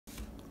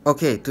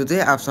Okay,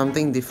 today I have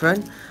something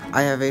different.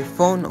 I have a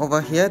phone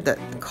over here that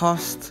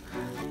costs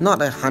not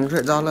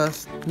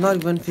 $100, not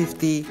even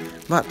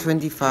 $50, but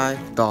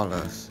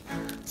 $25.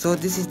 So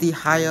this is the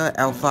higher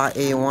Alpha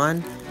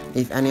A1.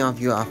 If any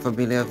of you are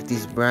familiar with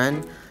this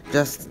brand,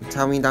 just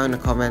tell me down in the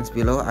comments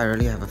below. I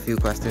really have a few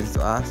questions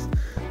to ask.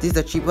 This is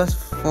the cheapest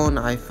phone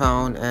I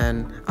found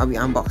and I'll be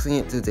unboxing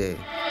it today.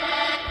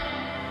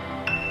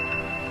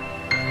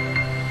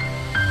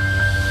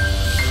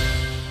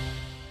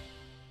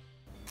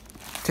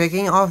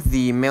 Taking off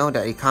the mail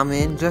that it come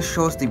in just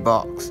shows the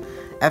box.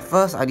 At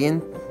first I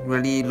didn't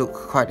really look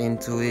quite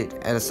into it.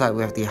 At the side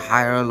we have the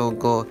higher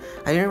logo.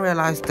 I didn't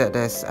realize that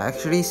there's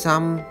actually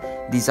some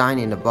design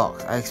in the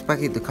box. I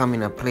expect it to come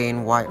in a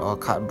plain white or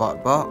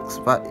cardboard box,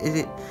 but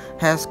it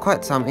has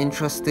quite some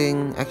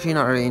interesting, actually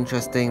not really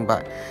interesting,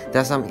 but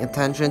there's some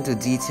attention to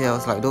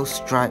details like those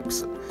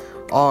stripes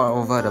all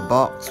over the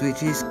box,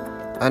 which is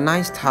a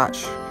nice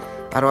touch.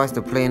 Otherwise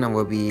the plain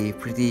will be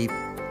pretty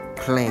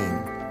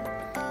plain.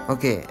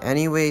 Okay,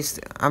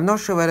 anyways, I'm not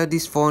sure whether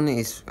this phone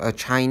is a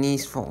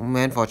Chinese phone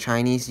meant for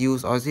Chinese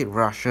use or is it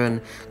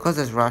Russian, because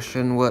there's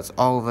Russian words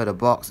all over the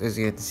box as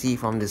you can see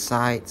from the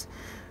sides.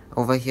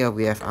 Over here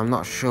we have, I'm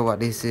not sure what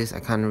this is,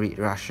 I can't read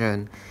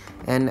Russian.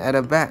 And at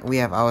the back we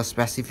have our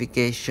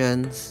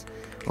specifications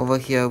over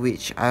here,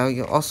 which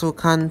I also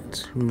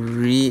can't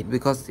read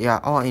because they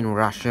are all in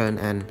Russian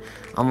and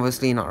I'm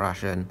obviously not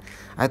Russian.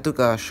 I took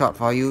a shot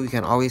for you. You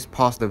can always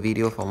pause the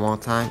video for more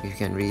time if you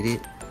can read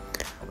it.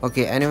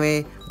 Okay,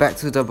 anyway, back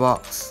to the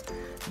box.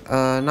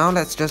 Now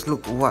let's just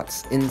look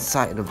what's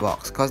inside the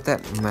box, cause that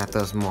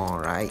matters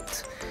more,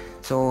 right?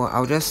 So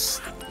I'll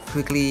just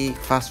quickly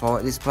fast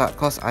forward this part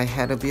cause I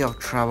had a bit of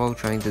trouble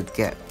trying to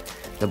get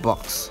the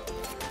box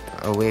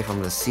away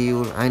from the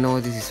seal. I know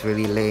this is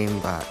really lame,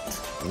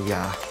 but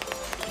yeah.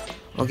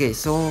 Okay,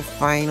 so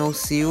final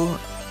seal.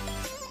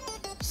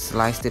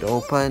 Sliced it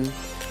open.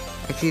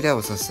 Actually that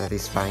was a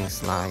satisfying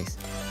slice.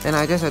 Then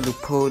I just had to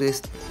pull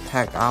this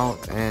tag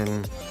out,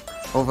 and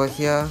over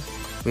here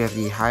we have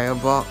the higher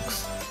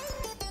box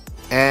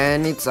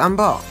and it's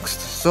unboxed.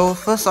 So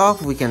first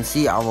off we can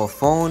see our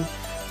phone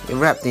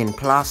wrapped in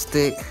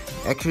plastic.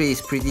 Actually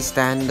it's pretty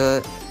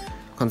standard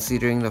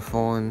considering the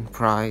phone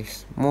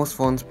price. Most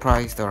phones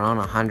priced around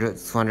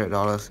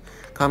 $100-$200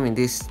 come in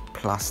this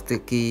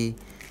plasticky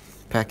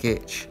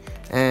package.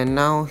 And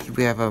now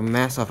we have a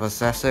mess of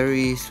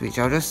accessories, which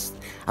I'll just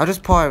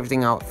pour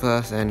everything out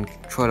first and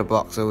throw the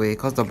box away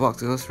because the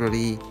box was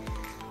really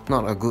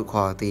not a good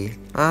quality.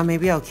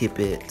 Maybe I'll keep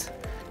it.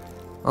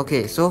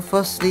 Okay, so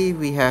firstly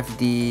we have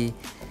the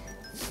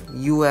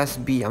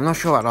USB. I'm not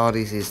sure what all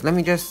this is. Let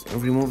me just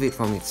remove it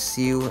from its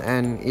seal,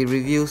 and it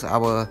reveals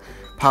our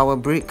power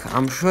brick.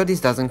 I'm sure this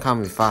doesn't come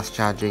with fast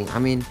charging. I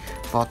mean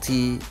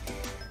 40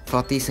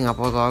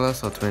 Singapore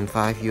dollars or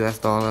 25 US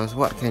dollars.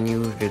 What can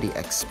you really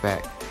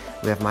expect?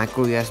 We have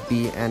micro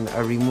USB and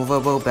a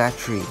removable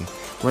battery.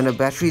 When the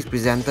battery is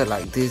presented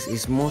like this,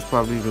 it's most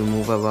probably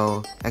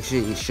removable.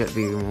 Actually, it should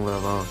be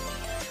removable.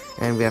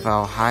 And we have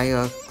our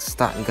higher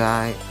start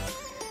guide.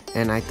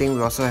 And I think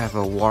we also have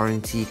a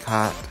warranty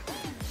card.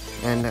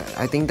 And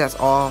I think that's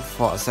all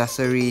for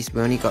accessories.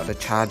 We only got the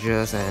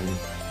chargers and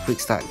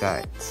quick start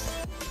guides.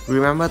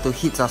 Remember to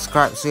hit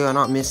subscribe so you'll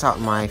not miss out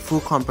my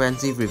full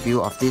comprehensive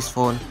review of this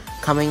phone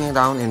coming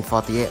down in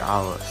 48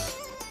 hours.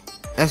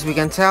 As we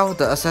can tell,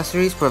 the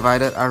accessories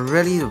provided are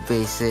really the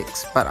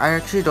basics, but I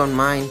actually don't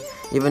mind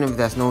even if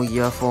there's no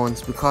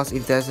earphones, because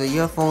if there's a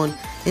earphone,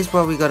 it's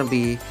probably gonna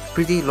be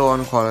pretty low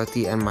on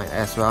quality and might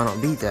as well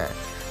not be there.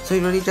 So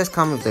it really just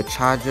comes with the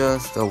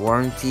chargers, the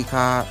warranty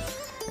card,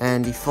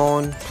 and the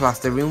phone, plus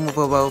the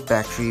removable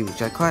battery,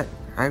 which I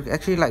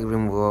actually like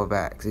removable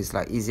bags. It's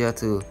like easier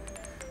to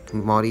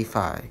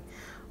modify.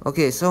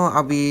 Okay, so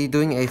I'll be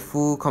doing a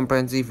full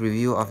comprehensive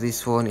review of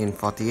this phone in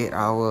 48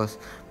 hours.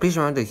 Please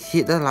remember to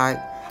hit the like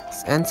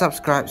and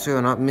subscribe so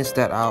you'll not miss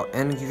that out,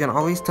 and you can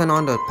always turn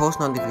on the post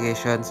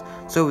notifications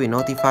so we're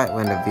notified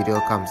when the video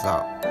comes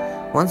out.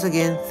 Once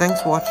again,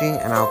 thanks for watching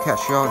and I'll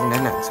catch you all in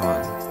the next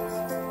one.